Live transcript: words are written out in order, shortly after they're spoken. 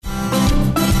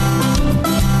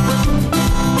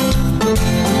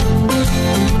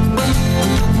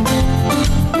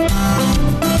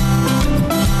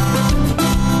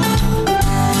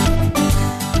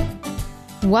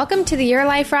Welcome to the Your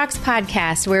Life Rocks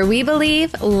podcast, where we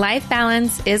believe life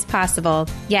balance is possible.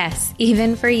 Yes,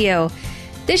 even for you.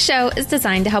 This show is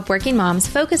designed to help working moms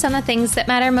focus on the things that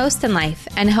matter most in life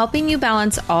and helping you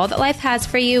balance all that life has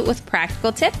for you with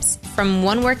practical tips from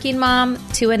one working mom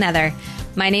to another.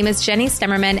 My name is Jenny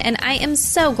Stemmerman, and I am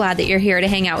so glad that you're here to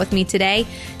hang out with me today.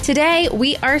 Today,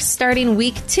 we are starting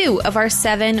week 2 of our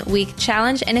 7-week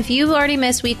challenge, and if you've already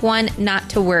missed week 1, not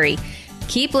to worry.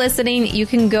 Keep listening. You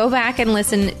can go back and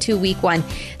listen to week 1.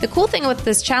 The cool thing with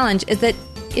this challenge is that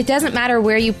it doesn't matter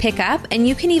where you pick up, and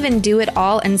you can even do it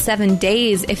all in 7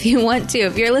 days if you want to.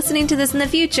 If you're listening to this in the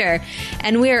future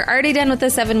and we are already done with the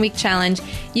 7-week challenge,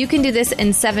 you can do this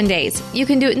in 7 days. You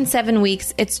can do it in 7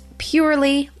 weeks. It's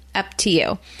purely up to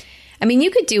you. I mean,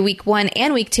 you could do week 1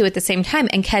 and week 2 at the same time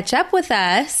and catch up with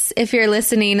us if you're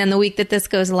listening in the week that this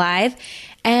goes live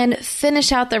and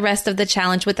finish out the rest of the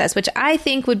challenge with us, which I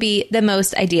think would be the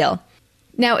most ideal.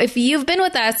 Now, if you've been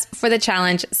with us for the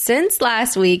challenge since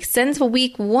last week, since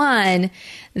week 1,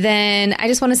 then I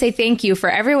just want to say thank you for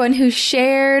everyone who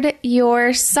shared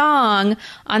your song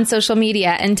on social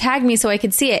media and tagged me so I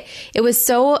could see it. It was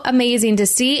so amazing to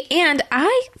see, and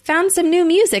I found some new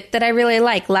music that I really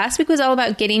like. Last week was all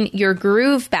about getting your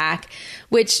groove back,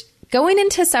 which going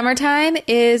into summertime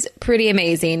is pretty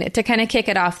amazing to kind of kick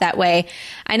it off that way.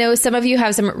 I know some of you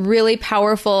have some really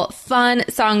powerful, fun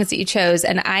songs that you chose,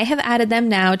 and I have added them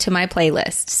now to my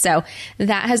playlist. So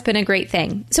that has been a great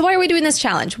thing. So why are we doing this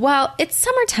challenge? Well, it's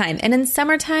summertime, and in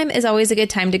summertime is always a good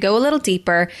time to go a little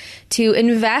deeper, to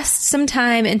invest some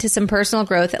time into some personal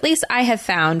growth. At least I have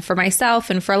found for myself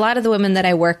and for a lot of the women that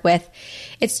I work with.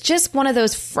 It's just one of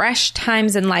those fresh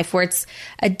times in life where it's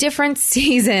a different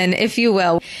season, if you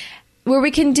will, where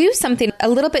we can do something a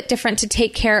little bit different to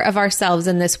take care of ourselves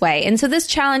in this way. And so this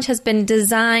challenge has been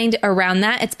designed around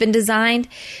that. It's been designed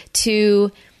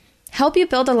to help you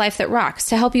build a life that rocks,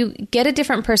 to help you get a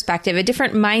different perspective, a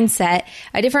different mindset,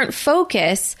 a different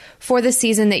focus for the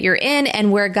season that you're in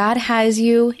and where God has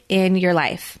you in your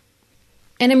life.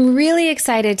 And I'm really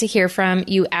excited to hear from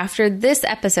you after this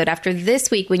episode, after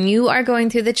this week, when you are going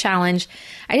through the challenge.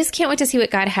 I just can't wait to see what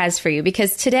God has for you,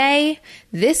 because today,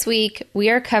 this week,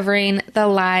 we are covering the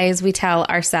lies we tell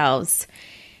ourselves.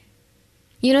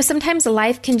 You know, sometimes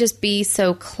life can just be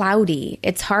so cloudy.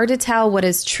 It's hard to tell what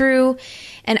is true.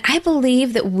 And I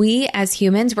believe that we as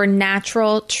humans, we're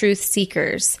natural truth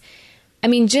seekers. I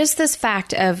mean, just this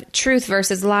fact of truth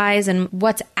versus lies and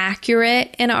what's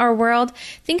accurate in our world,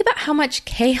 think about how much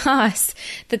chaos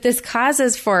that this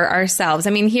causes for ourselves.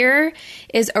 I mean, here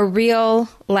is a real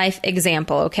life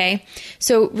example, okay?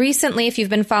 So recently, if you've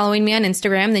been following me on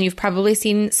Instagram, then you've probably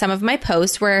seen some of my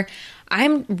posts where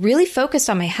I'm really focused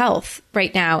on my health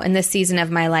right now in this season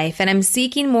of my life, and I'm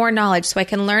seeking more knowledge so I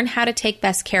can learn how to take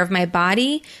best care of my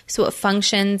body so it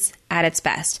functions at its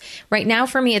best. Right now,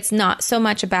 for me, it's not so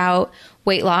much about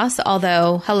weight loss,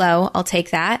 although, hello, I'll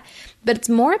take that. But it's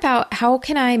more about how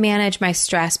can I manage my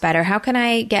stress better? How can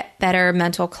I get better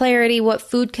mental clarity? What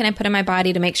food can I put in my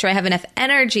body to make sure I have enough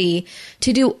energy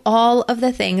to do all of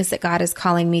the things that God is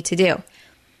calling me to do?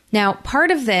 Now,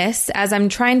 part of this, as I'm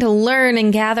trying to learn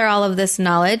and gather all of this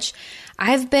knowledge,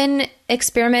 I've been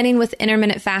experimenting with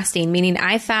intermittent fasting, meaning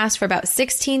I fast for about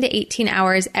 16 to 18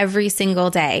 hours every single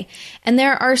day. And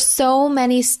there are so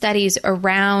many studies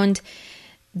around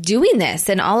doing this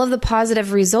and all of the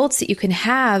positive results that you can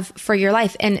have for your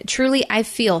life. And truly, I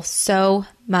feel so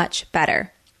much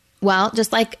better. Well,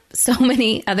 just like so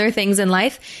many other things in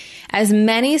life, as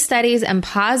many studies and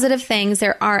positive things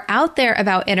there are out there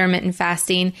about intermittent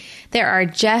fasting, there are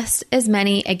just as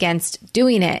many against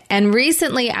doing it. And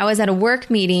recently I was at a work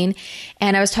meeting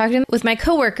and I was talking with my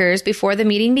coworkers before the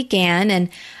meeting began, and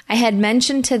I had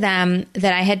mentioned to them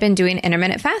that I had been doing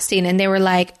intermittent fasting, and they were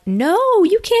like, "No,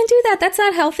 you can't do that. That's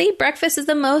not healthy. Breakfast is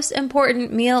the most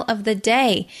important meal of the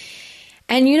day."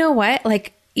 And you know what?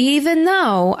 Even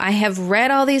though I have read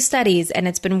all these studies and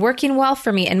it's been working well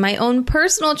for me, and my own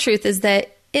personal truth is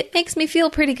that it makes me feel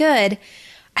pretty good,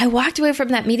 I walked away from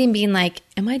that meeting being like,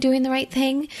 am I doing the right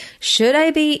thing? Should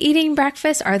I be eating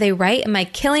breakfast? Are they right? Am I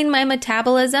killing my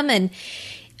metabolism? And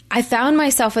I found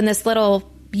myself in this little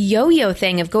yo-yo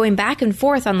thing of going back and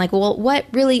forth on well, what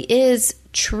really is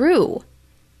true?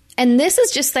 And this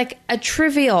is just a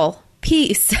trivial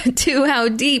piece to how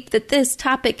deep that this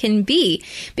topic can be,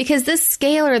 because this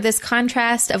scale or this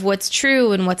contrast of what's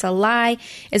true and what's a lie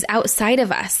is outside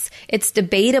of us. It's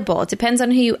debatable. It depends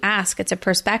on who you ask. It's a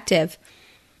perspective.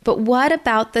 But what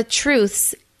about the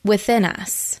truths within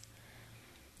us?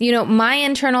 You know, my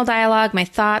internal dialogue, my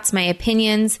thoughts, my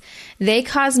opinions, they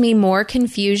cause me more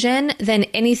confusion than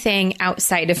anything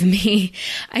outside of me.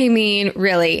 I mean,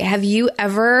 really, have you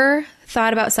ever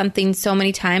thought about something so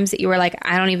many times that you were like,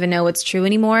 I don't even know what's true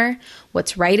anymore,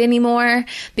 what's right anymore,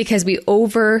 because we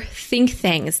overthink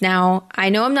things? Now, I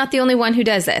know I'm not the only one who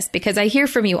does this, because I hear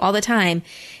from you all the time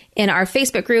in our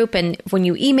Facebook group and when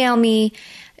you email me,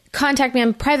 contact me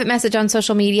on private message on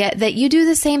social media, that you do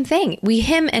the same thing. We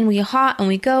hem and we haw and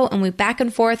we go and we back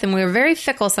and forth, and we're very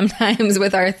fickle sometimes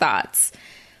with our thoughts.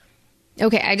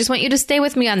 Okay, I just want you to stay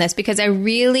with me on this, because I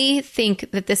really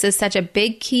think that this is such a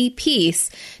big key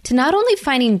piece to not only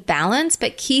finding balance,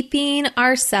 but keeping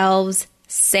ourselves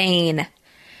sane.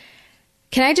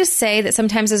 Can I just say that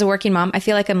sometimes as a working mom, I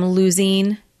feel like I'm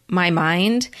losing my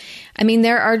mind. I mean,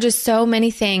 there are just so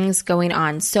many things going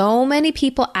on. So many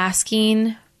people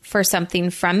asking for something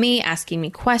from me, asking me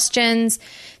questions,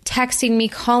 texting me,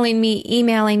 calling me,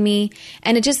 emailing me,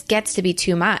 and it just gets to be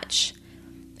too much.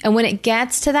 And when it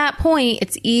gets to that point,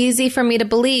 it's easy for me to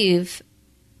believe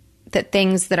that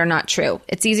things that are not true.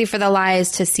 It's easy for the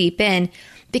lies to seep in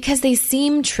because they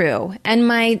seem true, and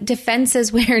my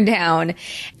defenses wear down.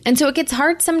 And so it gets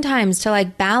hard sometimes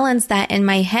to balance that in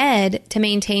my head to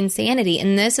maintain sanity.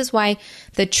 And this is why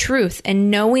the truth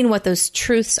and knowing what those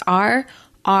truths are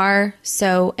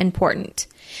so important.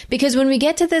 Because when we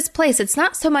get to this place, it's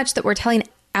not so much that we're telling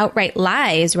outright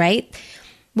lies, right?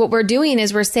 What we're doing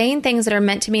is we're saying things that are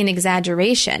meant to be an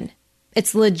exaggeration.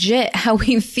 It's legit how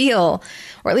we feel,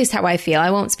 or at least how I feel.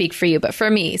 I won't speak for you, but for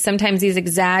me, sometimes these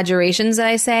exaggerations that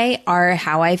I say are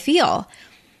how I feel,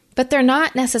 but they're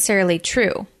not necessarily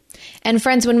true. And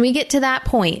friends, when we get to that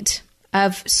point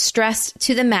of stress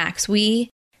to the max,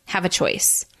 we have a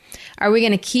choice. Are we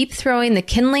going to keep throwing the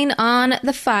kindling on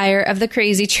the fire of the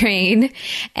crazy train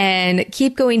and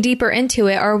keep going deeper into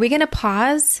it? Or are we going to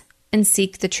pause and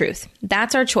seek the truth?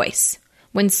 That's our choice.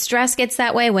 When stress gets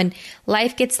that way, when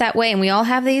life gets that way, and we all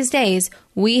have these days,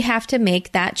 we have to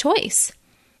make that choice.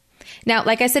 Now,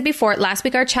 like I said before, last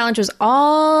week our challenge was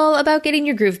all about getting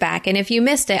your groove back. And if you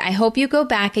missed it, I hope you go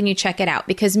back and you check it out,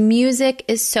 because music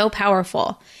is so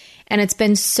powerful and it's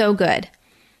been so good.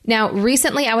 Now,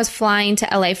 recently I was flying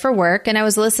to LA for work, and I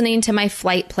was listening to my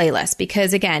flight playlist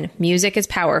because, again, music is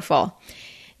powerful.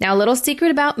 Now, a little secret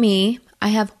about me, I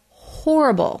have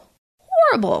horrible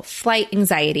flight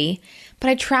anxiety, but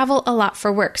I travel a lot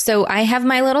for work. So I have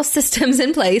my little systems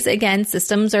in place. Again,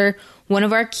 systems are one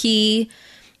of our key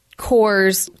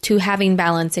cores to having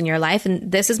balance in your life.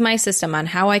 And this is my system on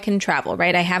how I can travel,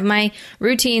 right? I have my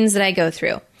routines that I go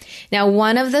through. Now,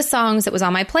 one of the songs that was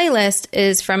on my playlist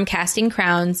is from Casting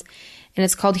Crowns, and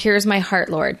it's called Here's My Heart,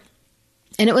 Lord.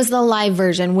 And it was the live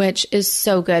version, which is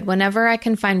so good. Whenever I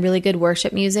can find really good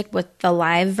worship music with the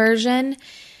live version,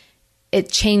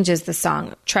 it changes the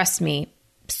song. Trust me,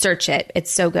 search it.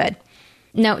 It's so good.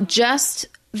 Now, just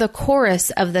the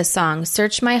chorus of the song,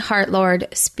 search my heart, Lord,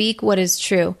 speak what is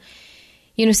true.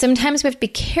 You know, sometimes we have to be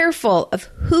careful of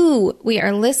who we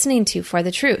are listening to for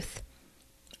the truth.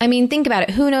 I mean, think about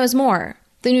it. Who knows more?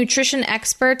 The nutrition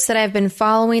experts that I've been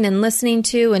following and listening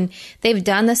to, and they've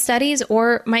done the studies,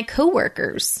 or my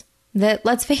coworkers that,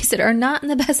 let's face it, are not in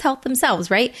the best health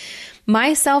themselves, right?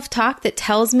 My self-talk that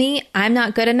tells me I'm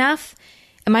not good enough,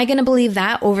 am I going to believe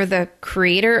that over the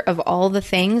creator of all the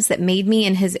things that made me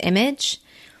in his image?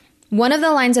 One of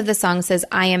the lines of the song says,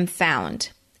 I am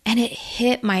found. And it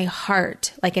hit my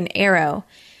heart like an arrow.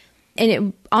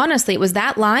 And honestly, it was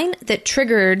that line that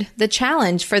triggered the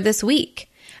challenge for this week.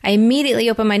 I immediately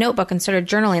opened my notebook and started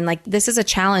journaling. Like, this is a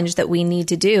challenge that we need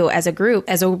to do as a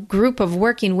group of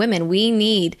working women. We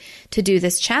need to do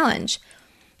this challenge.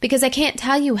 Because I can't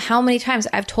tell you how many times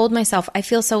I've told myself I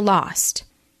feel so lost.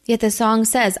 Yet the song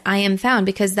says, I am found,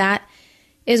 because that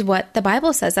is what the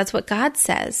Bible says. That's what God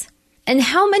says. And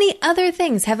how many other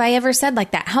things have I ever said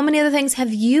like that? How many other things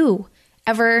have you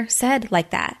ever said like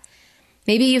that?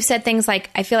 Maybe you've said things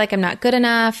like, I feel like I'm not good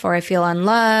enough, or I feel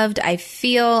unloved. I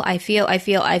feel. I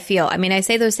mean, I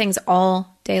say those things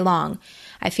all day long.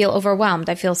 I feel overwhelmed.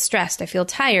 I feel stressed. I feel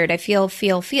tired. I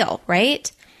feel,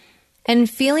 right? And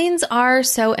feelings are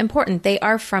so important. They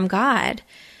are from God.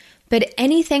 But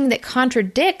anything that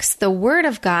contradicts the word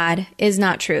of God is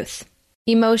not truth.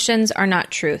 Emotions are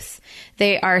not truth.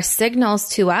 They are signals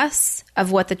to us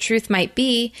of what the truth might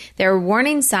be. They're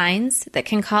warning signs that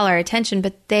can call our attention,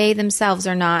 but they themselves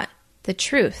are not the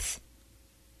truth.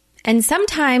 And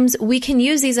sometimes we can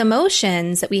use these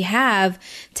emotions that we have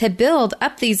to build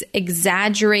up these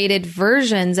exaggerated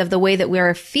versions of the way that we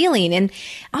are feeling. And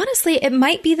honestly, it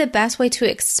might be the best way to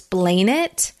explain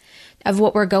it, of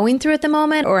what we're going through at the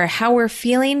moment or how we're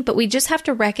feeling, but we just have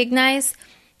to recognize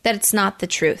that it's not the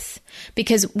truth,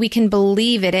 because we can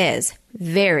believe it is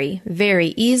very,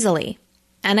 very easily.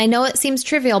 And I know it seems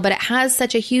trivial, but it has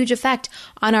such a huge effect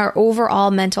on our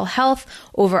overall mental health,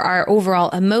 over our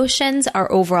overall emotions,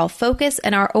 our overall focus,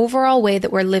 and our overall way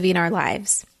that we're living our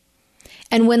lives.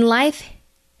 And when life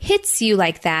hits you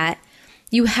like that,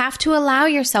 you have to allow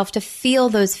yourself to feel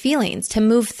those feelings, to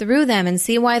move through them and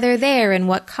see why they're there and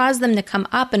what caused them to come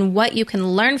up and what you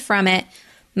can learn from it,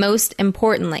 most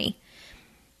importantly.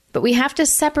 But we have to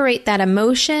separate that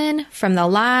emotion from the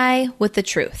lie with the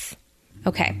truth.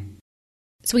 Okay.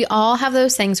 So we all have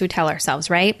those things we tell ourselves,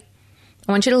 right?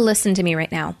 I want you to listen to me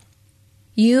right now.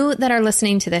 You that are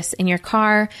listening to this in your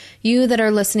car, you that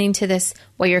are listening to this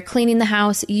while you're cleaning the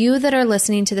house, you that are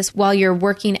listening to this while you're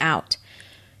working out,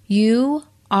 you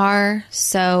are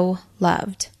so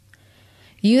loved.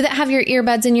 You that have your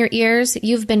earbuds in your ears,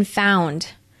 you've been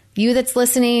found. You that's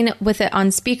listening with it on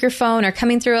speakerphone or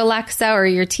coming through Alexa or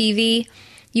your TV,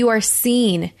 you are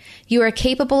seen. You are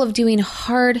capable of doing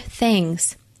hard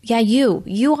things. Yeah,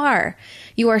 you are.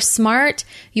 You are smart.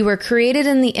 You are created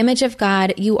in the image of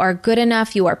God. You are good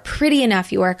enough. You are pretty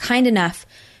enough. You are kind enough.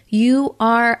 You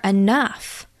are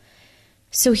enough.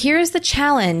 So here's the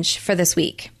challenge for this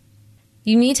week.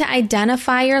 You need to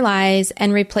identify your lies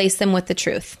and replace them with the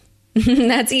truth.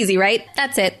 That's easy, right?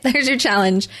 That's it. There's your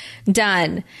challenge.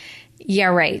 Done. Yeah,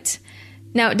 right.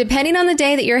 Now, depending on the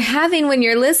day that you're having when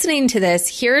you're listening to this,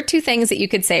 here are two things that you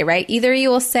could say, right? Either you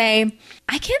will say,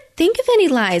 I can't think of any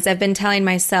lies I've been telling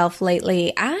myself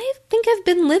lately. I think I've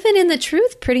been living in the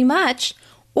truth pretty much.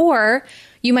 Or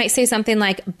you might say something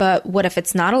like, but what if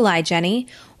it's not a lie, Jenny?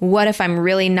 What if I'm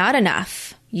really not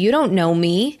enough? You don't know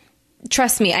me.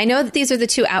 Trust me, I know that these are the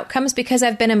two outcomes because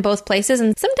I've been in both places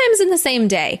and sometimes in the same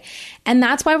day. And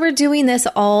that's why we're doing this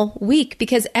all week,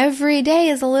 because every day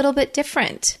is a little bit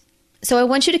different. So I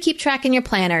want you to keep track in your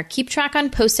planner, keep track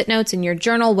on Post-it notes in your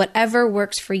journal, whatever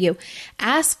works for you.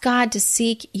 Ask God to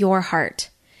seek your heart.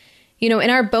 You know,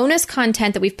 in our bonus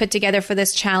content that we've put together for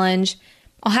this challenge,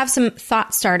 I'll have some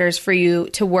thought starters for you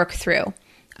to work through.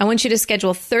 I want you to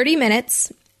schedule 30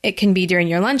 minutes. It can be during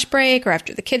your lunch break or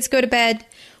after the kids go to bed,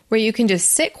 where you can just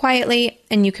sit quietly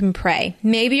and you can pray.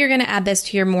 Maybe you're going to add this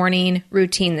to your morning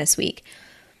routine this week.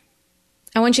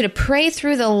 I want you to pray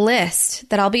through the list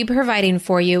that I'll be providing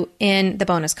for you in the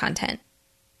bonus content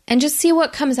and just see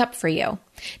what comes up for you.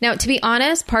 Now, to be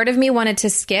honest, part of me wanted to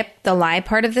skip the lie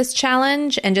part of this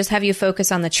challenge and just have you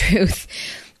focus on the truth.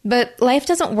 But life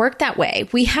doesn't work that way.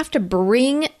 We have to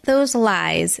bring those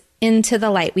lies into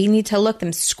the light. We need to look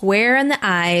them square in the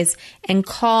eyes and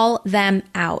call them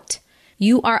out.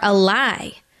 You are a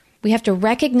lie. We have to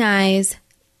recognize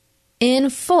in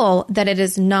full that it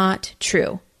is not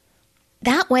true.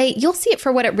 That way, you'll see it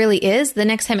for what it really is the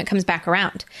next time it comes back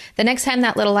around. The next time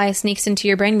that little lie sneaks into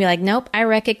your brain, be like, nope, I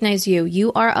recognize you.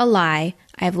 You are a lie.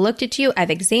 I've looked at you.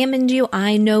 I've examined you.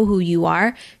 I know who you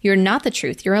are. You're not the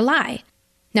truth. You're a lie.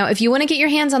 Now, if you want to get your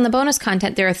hands on the bonus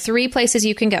content, there are 3 places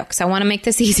you can go because I want to make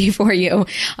this easy for you.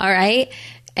 All right.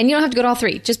 And you don't have to go to all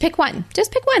 3. Just pick one.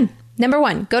 Just pick one. Number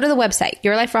 1, go to the website,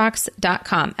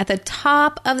 yourliferocks.com. At the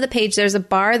top of the page, there's a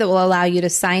bar that will allow you to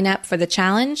sign up for the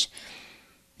challenge.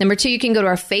 Number 2, you can go to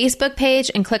our Facebook page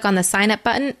and click on the sign up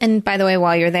button. And by the way,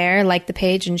 while you're there, like the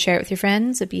page and share it with your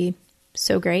friends. It'd be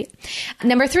so great.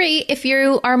 Number 3, if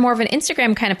you are more of an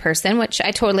Instagram kind of person, which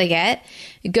I totally get,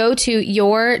 go to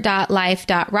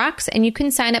your.life.rocks and you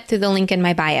can sign up through the link in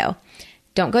my bio.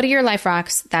 Don't go to Your Life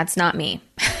Rocks. That's not me.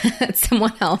 That's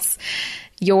someone else.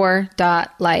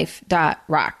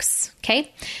 Your.life.rocks.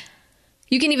 Okay?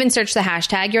 You can even search the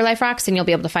hashtag Your Life Rocks and you'll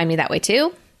be able to find me that way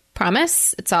too.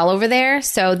 Promise. It's all over there.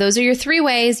 So those are your 3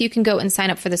 ways you can go and sign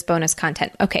up for this bonus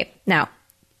content. Okay, now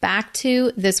back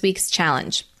to this week's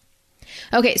challenge.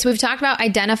 Okay, so we've talked about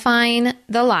identifying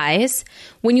the lies.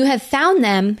 When you have found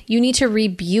them, you need to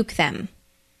rebuke them.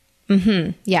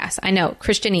 Yes, I know.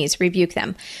 Christianese, rebuke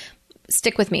them.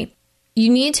 Stick with me. You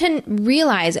need to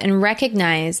realize and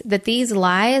recognize that these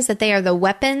lies, that they are the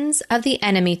weapons of the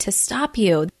enemy to stop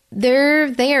you.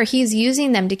 They're there. He's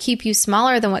using them to keep you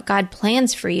smaller than what God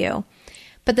plans for you.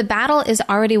 But the battle is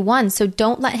already won, so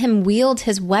don't let him wield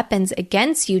his weapons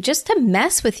against you just to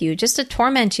mess with you, just to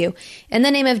torment you. In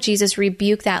the name of Jesus,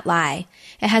 rebuke that lie.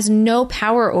 It has no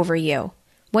power over you.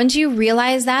 Once you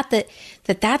realize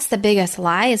that's the biggest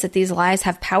lie, is that these lies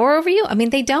have power over you, I mean,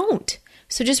 they don't.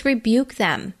 So just rebuke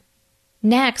them.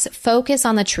 Next, focus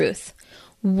on the truth.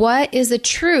 What is the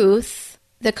truth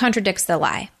that contradicts the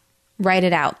lie? Write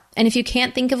it out. And if you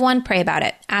can't think of one, pray about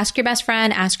it. Ask your best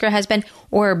friend, ask your husband,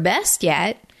 or best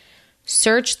yet,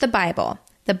 search the Bible.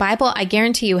 The Bible, I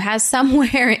guarantee you, has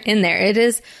somewhere in there. It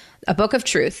is a book of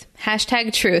truth.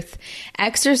 Hashtag truth.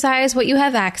 Exercise what you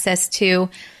have access to.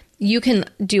 You can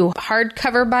do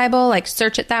hardcover Bible, like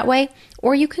search it that way,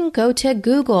 or you can go to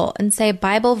Google and say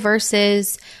Bible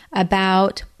verses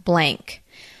about blank.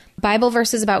 Bible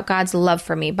verses about God's love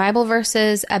for me. Bible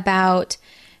verses about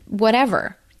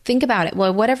whatever. Think about it.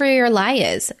 Well, whatever your lie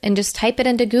is, and just type it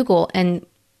into Google and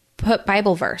put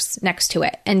Bible verse next to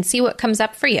it and see what comes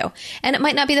up for you. And it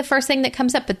might not be the first thing that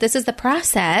comes up, but this is the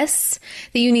process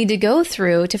that you need to go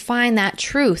through to find that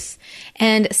truth.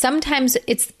 And sometimes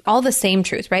it's all the same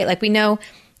truth, right? Like we know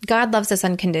God loves us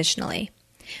unconditionally,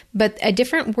 but a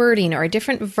different wording or a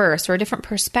different verse or a different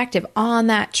perspective on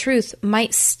that truth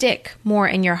might stick more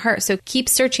in your heart. So keep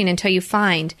searching until you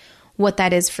find what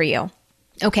that is for you.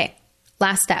 Okay,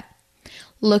 last step.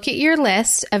 Look at your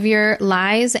list of your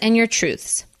lies and your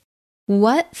truths.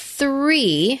 What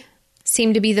 3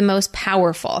 seem to be the most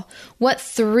powerful? What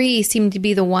 3 seem to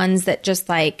be the ones that just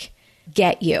like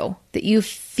get you, that you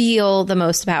feel the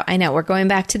most about? I know we're going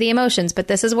back to the emotions, but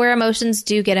this is where emotions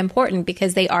do get important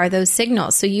because they are those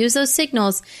signals. So use those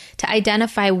signals to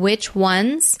identify which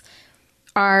ones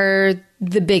are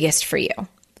the biggest for you,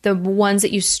 the ones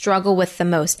that you struggle with the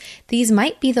most. These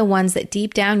might be the ones that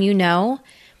deep down you know,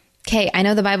 okay, I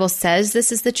know the Bible says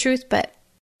this is the truth, but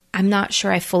I'm not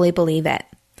sure I fully believe it.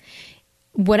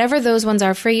 Whatever those ones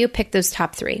are for you, pick those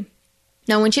top 3.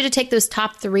 Now, I want you to take those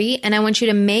top 3 and I want you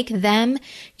to make them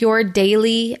your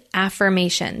daily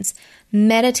affirmations.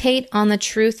 Meditate on the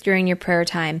truth during your prayer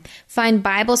time. Find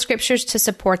Bible scriptures to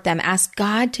support them. Ask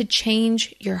God to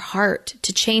change your heart,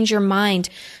 to change your mind,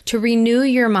 to renew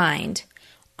your mind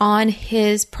on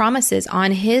His promises,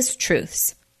 on His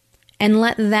truths. And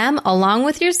let them, along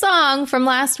with your song from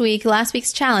last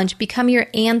week's challenge, become your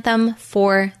anthem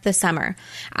for the summer.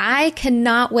 I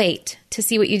cannot wait to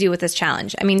see what you do with this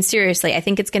challenge. I mean, seriously, I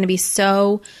think it's going to be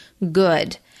so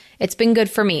good. It's been good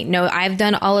for me. No, I've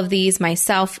done all of these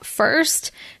myself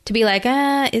first to be like,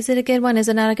 is it a good one? Is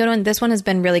it not a good one? This one has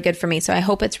been really good for me. So I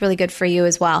hope it's really good for you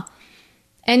as well.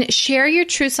 And share your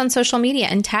truths on social media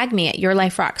and tag me at Your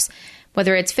Life Rocks.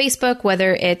 Whether it's Facebook,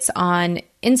 whether it's on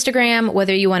Instagram,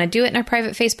 whether you want to do it in our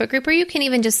private Facebook group, or you can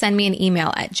even just send me an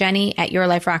email at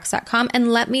jenny@yourliferocks.com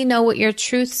and let me know what your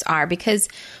truths are. Because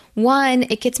 1,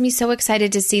 it gets me so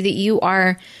excited to see that you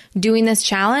are doing this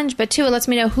challenge, but 2, it lets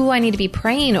me know who I need to be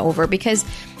praying over. Because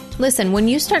listen, when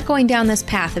you start going down this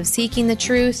path of seeking the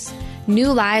truth,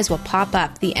 new lies will pop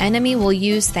up. The enemy will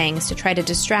use things to try to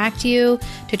distract you,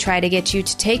 to try to get you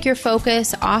to take your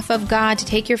focus off of God, to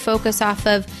take your focus off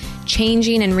of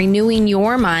changing and renewing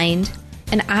your mind.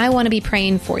 And I want to be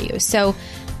praying for you. So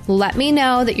let me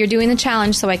know that you're doing the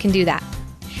challenge so I can do that.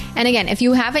 And again, if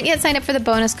you haven't yet signed up for the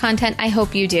bonus content, I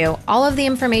hope you do. All of the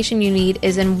information you need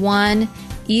is in one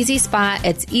easy spot.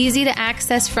 It's easy to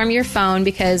access from your phone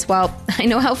because, well, I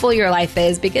know how full your life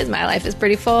is because my life is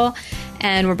pretty full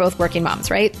and we're both working moms,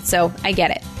 right? So I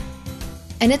get it.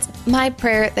 And it's my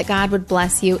prayer that God would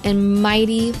bless you in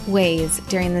mighty ways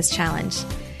during this challenge.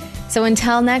 So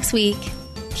until next week,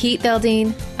 keep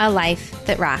building a life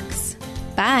that rocks.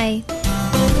 Bye.